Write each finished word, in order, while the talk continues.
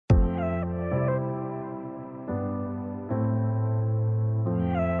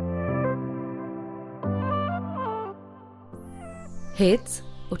Heads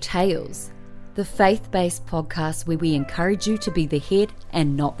or Tails? The faith-based podcast where we encourage you to be the head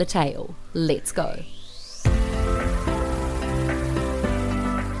and not the tail. Let's go.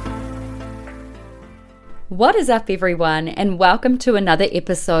 What is up, everyone, and welcome to another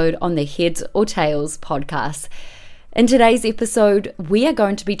episode on the Heads or Tails podcast. In today's episode, we are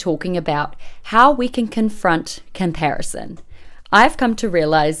going to be talking about how we can confront comparison. I've come to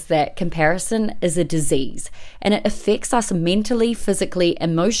realize that comparison is a disease and it affects us mentally, physically,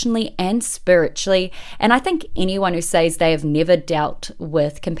 emotionally, and spiritually. And I think anyone who says they have never dealt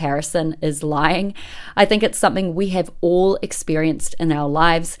with comparison is lying. I think it's something we have all experienced in our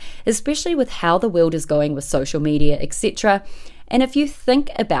lives, especially with how the world is going with social media, etc. And if you think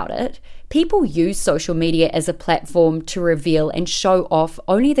about it, people use social media as a platform to reveal and show off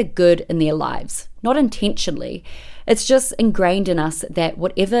only the good in their lives, not intentionally. It's just ingrained in us that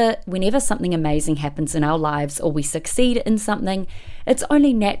whenever something amazing happens in our lives or we succeed in something, it's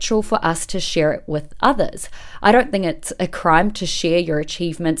only natural for us to share it with others. I don't think it's a crime to share your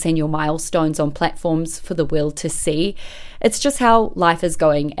achievements and your milestones on platforms for the world to see. It's just how life is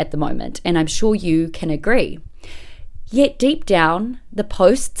going at the moment, and I'm sure you can agree. Yet deep down, the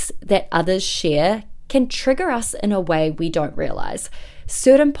posts that others share can trigger us in a way we don't realize.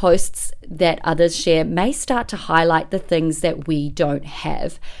 Certain posts that others share may start to highlight the things that we don't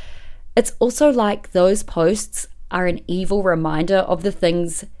have. It's also like those posts are an evil reminder of the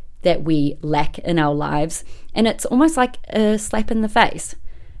things that we lack in our lives, and it's almost like a slap in the face.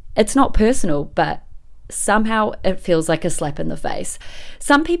 It's not personal, but somehow it feels like a slap in the face.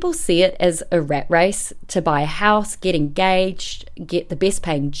 Some people see it as a rat race to buy a house, get engaged, get the best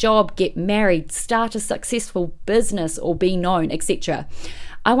paying job, get married, start a successful business, or be known, etc.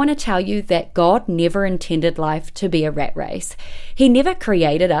 I want to tell you that God never intended life to be a rat race. He never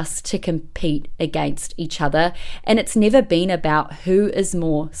created us to compete against each other, and it's never been about who is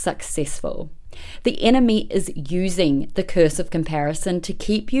more successful. The enemy is using the curse of comparison to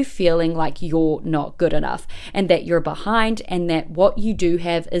keep you feeling like you're not good enough and that you're behind and that what you do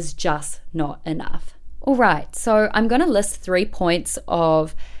have is just not enough. All right, so I'm going to list 3 points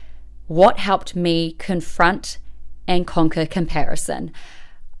of what helped me confront and conquer comparison.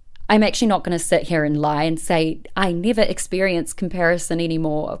 I'm actually not going to sit here and lie and say I never experience comparison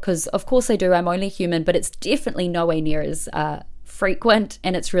anymore, because of course I do. I'm only human, but it's definitely nowhere near as frequent,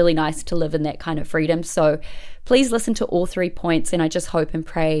 and it's really nice to live in that kind of freedom. So please listen to all 3 points, and I just hope and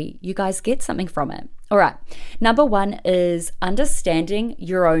pray you guys get something from it. All right, number 1 is understanding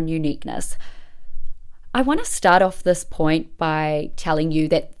your own uniqueness. I want to start off this point by telling you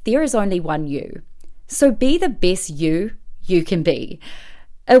that there is only one you. So be the best you can be.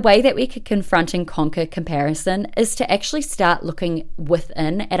 A way that we could confront and conquer comparison is to actually start looking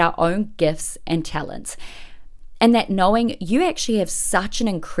within at our own gifts and talents. And that knowing you actually have such an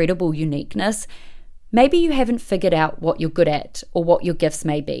incredible uniqueness, maybe you haven't figured out what you're good at or what your gifts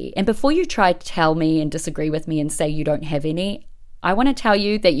may be. And before you try to tell me and disagree with me and say you don't have any, I want to tell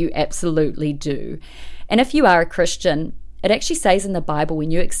you that you absolutely do. And if you are a Christian, it actually says in the Bible,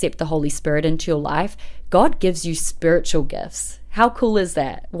 when you accept the Holy Spirit into your life, God gives you spiritual gifts. How cool is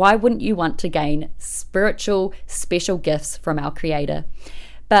that? Why wouldn't you want to gain spiritual, special gifts from our Creator?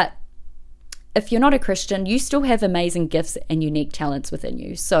 But if you're not a Christian, you still have amazing gifts and unique talents within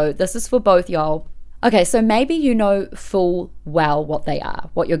you. So this is for both y'all. Okay, so maybe you know full well what they are,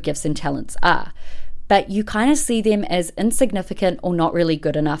 what your gifts and talents are, but you kind of see them as insignificant or not really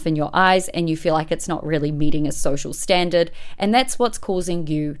good enough in your eyes, and you feel like it's not really meeting a social standard, and that's what's causing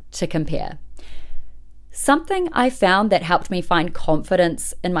you to compare. Something I found that helped me find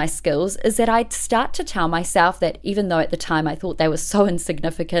confidence in my skills is that I'd start to tell myself that even though at the time I thought they were so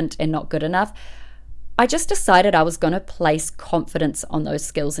insignificant and not good enough, I just decided I was going to place confidence on those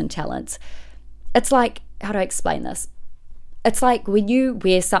skills and talents. It's like, how do I explain this? It's like when you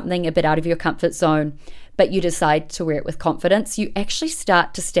wear something a bit out of your comfort zone, but you decide to wear it with confidence, you actually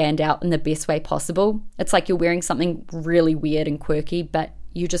start to stand out in the best way possible. It's like you're wearing something really weird and quirky, but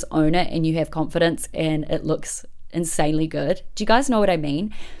you just own it and you have confidence and it looks insanely good. Do you guys know what I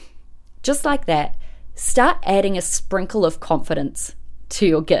mean? Just like that, start adding a sprinkle of confidence to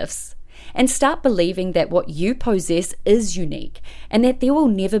your gifts and start believing that what you possess is unique and that there will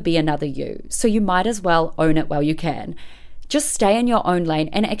never be another you. So you might as well own it while you can. Just stay in your own lane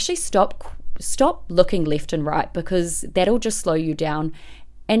and actually stop looking left and right, because that'll just slow you down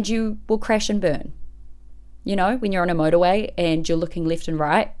and you will crash and burn. You know, when you're on a motorway and you're looking left and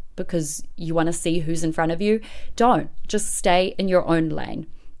right because you want to see who's in front of you, don't. Just stay in your own lane.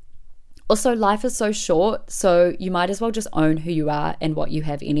 Also, life is so short, so you might as well just own who you are and what you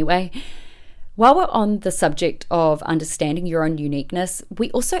have anyway. While we're on the subject of understanding your own uniqueness,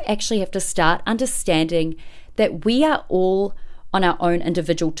 we also actually have to start understanding that we are all on our own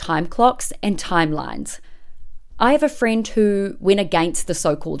individual time clocks and timelines. I have a friend who went against the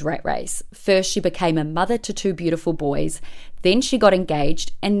so-called rat race. First, she became a mother to 2 beautiful boys. Then she got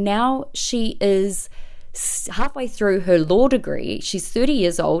engaged, and now she is halfway through her law degree. She's 30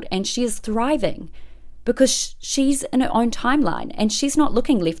 years old, and she is thriving because she's in her own timeline, and she's not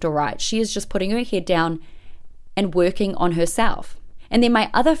looking left or right. She is just putting her head down and working on herself. And then my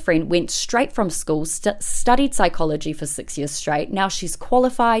other friend went straight from school, studied psychology for 6 years straight. Now she's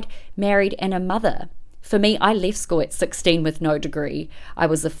qualified, married, and a mother. For me, I left school at 16 with no degree. I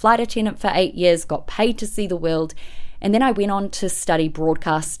was a flight attendant for 8 years, got paid to see the world, and then I went on to study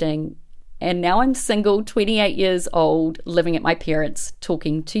broadcasting, and now I'm single, 28 years old, living at my parents',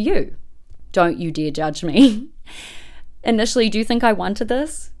 talking to you. Don't you dare judge me. Initially, do you think I wanted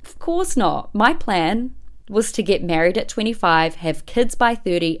this? Of course not. My plan was to get married at 25, have kids by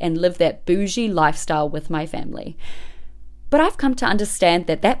 30, and live that bougie lifestyle with my family. But I've come to understand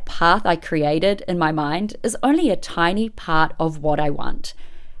that that path I created in my mind is only a tiny part of what I want.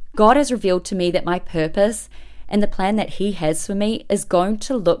 God has revealed to me that my purpose and the plan that He has for me is going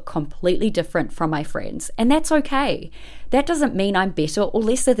to look completely different from my friends. And that's okay. That doesn't mean I'm better or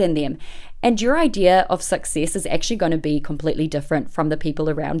lesser than them. And your idea of success is actually going to be completely different from the people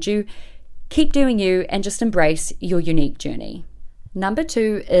around you. Keep doing you and just embrace your unique journey. Number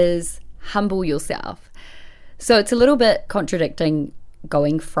 2 is humble yourself. So it's a little bit contradicting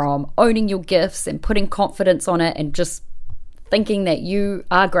going from owning your gifts and putting confidence on it and just thinking that you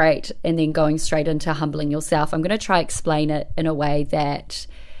are great and then going straight into humbling yourself. I'm going to try explain it in a way that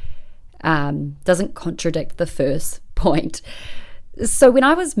doesn't contradict the first point. So when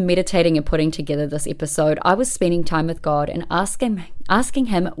I was meditating and putting together this episode, I was spending time with God and asking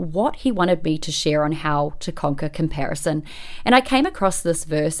Him what He wanted me to share on how to conquer comparison. And I came across this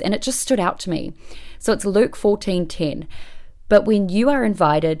verse and it just stood out to me. So it's Luke 14:10. But when you are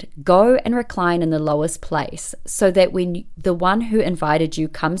invited, go and recline in the lowest place, so that when the one who invited you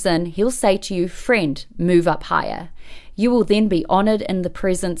comes in, he'll say to you, friend, move up higher. You will then be honored in the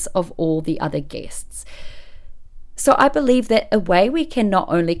presence of all the other guests. So I believe that a way we can not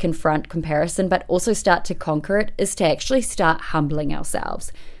only confront comparison, but also start to conquer it is to actually start humbling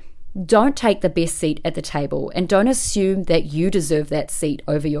ourselves. Don't take the best seat at the table and don't assume that you deserve that seat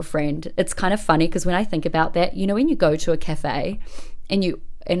over your friend. It's kind of funny because when I think about that, you know, when you go to a cafe and you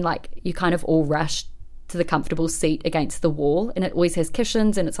kind of all rush to the comfortable seat against the wall and it always has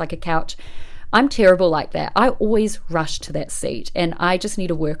cushions and it's like a couch. I'm terrible like that. I always rush to that seat and I just need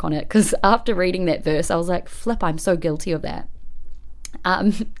to work on it because after reading that verse, I was like, flip, I'm so guilty of that.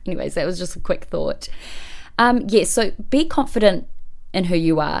 Anyways, that was just a quick thought. So be confident in who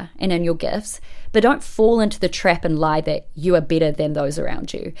you are and in your gifts, but don't fall into the trap and lie that you are better than those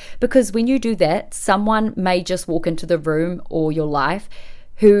around you. Because when you do that, someone may just walk into the room or your life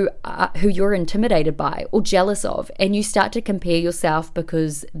who you're intimidated by or jealous of, and you start to compare yourself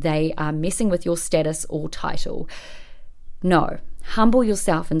because they are messing with your status or title. No, humble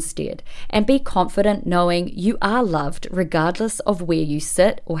yourself instead and be confident knowing you are loved regardless of where you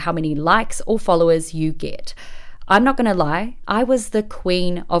sit or how many likes or followers you get. I'm not going to lie, I was the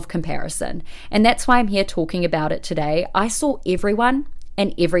queen of comparison, and that's why I'm here talking about it today. I saw everyone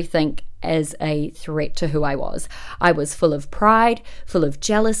and everything as a threat to who I was. I was full of pride, full of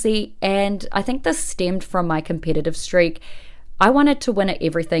jealousy, and I think this stemmed from my competitive streak. I wanted to win at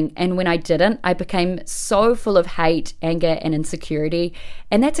everything, and when I didn't, I became so full of hate, anger, and insecurity,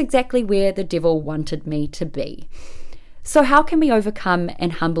 and that's exactly where the devil wanted me to be. So how can we overcome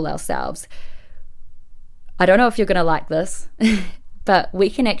and humble ourselves? I don't know if you're going to like this, but we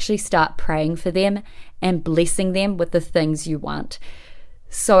can actually start praying for them and blessing them with the things you want.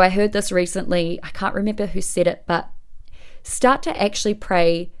 So I heard this recently, I can't remember who said it, but start to actually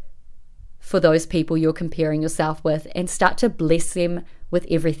pray for those people you're comparing yourself with and start to bless them with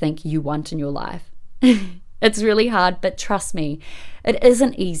everything you want in your life. It's really hard, but trust me, it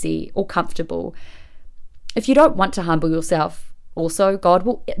isn't easy or comfortable. If you don't want to humble yourself, also, God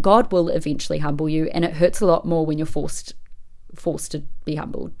will eventually humble you, and it hurts a lot more when you're forced to be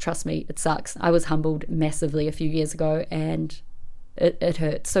humbled. Trust me, it sucks. I was humbled massively a few years ago, and it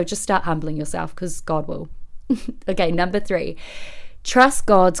hurts. So just start humbling yourself because God will. Okay, number 3, trust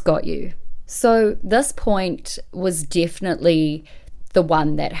God's got you. So this point was definitely the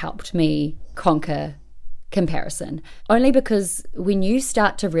one that helped me conquer comparison, only because when you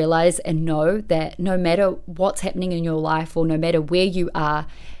start to realize and know that no matter what's happening in your life or no matter where you are,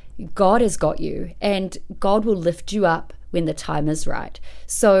 God has got you and God will lift you up when the time is right.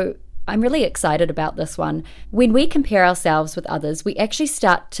 So I'm really excited about this one. When we compare ourselves with others, we actually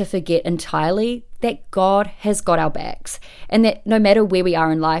start to forget entirely that God has got our backs, and that no matter where we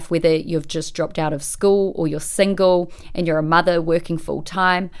are in life, whether you've just dropped out of school or you're single and you're a mother working full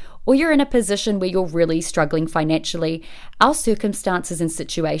time, or you're in a position where you're really struggling financially, our circumstances and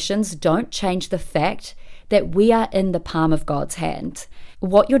situations don't change the fact that we are in the palm of God's hand.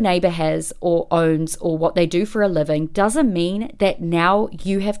 What your neighbor has or owns or what they do for a living doesn't mean that now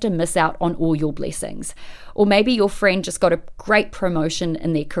you have to miss out on all your blessings. Or maybe your friend just got a great promotion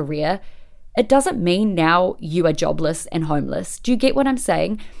in their career. It doesn't mean now you are jobless and homeless. Do you get what I'm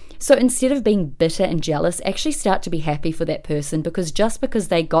saying? So instead of being bitter and jealous, actually start to be happy for that person, because just because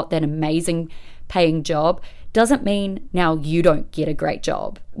they got that amazing paying job doesn't mean now you don't get a great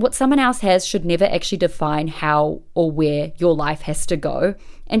job. What someone else has should never actually define how or where your life has to go.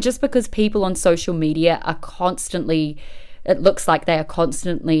 And just because people on social media are constantly, it looks like they are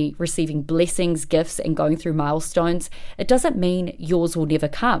constantly receiving blessings, gifts, and going through milestones, it doesn't mean yours will never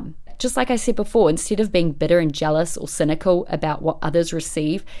come. Just like I said before, instead of being bitter and jealous or cynical about what others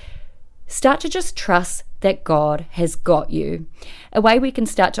receive, start to just trust that God has got you. A way we can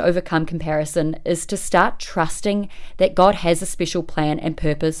start to overcome comparison is to start trusting that God has a special plan and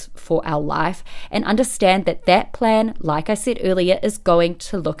purpose for our life, and understand that that plan, like I said earlier, is going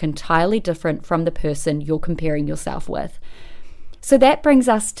to look entirely different from the person you're comparing yourself with. So that brings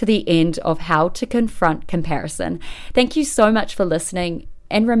us to the end of how to confront comparison. Thank you so much for listening.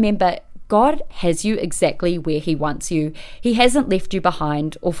 And remember, God has you exactly where He wants you. He hasn't left you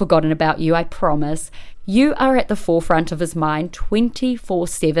behind or forgotten about you, I promise. You are at the forefront of His mind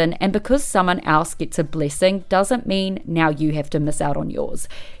 24/7, and because someone else gets a blessing doesn't mean now you have to miss out on yours.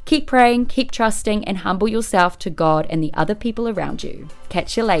 Keep praying, keep trusting, and humble yourself to God and the other people around you.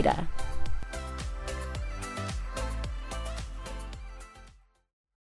 Catch you later.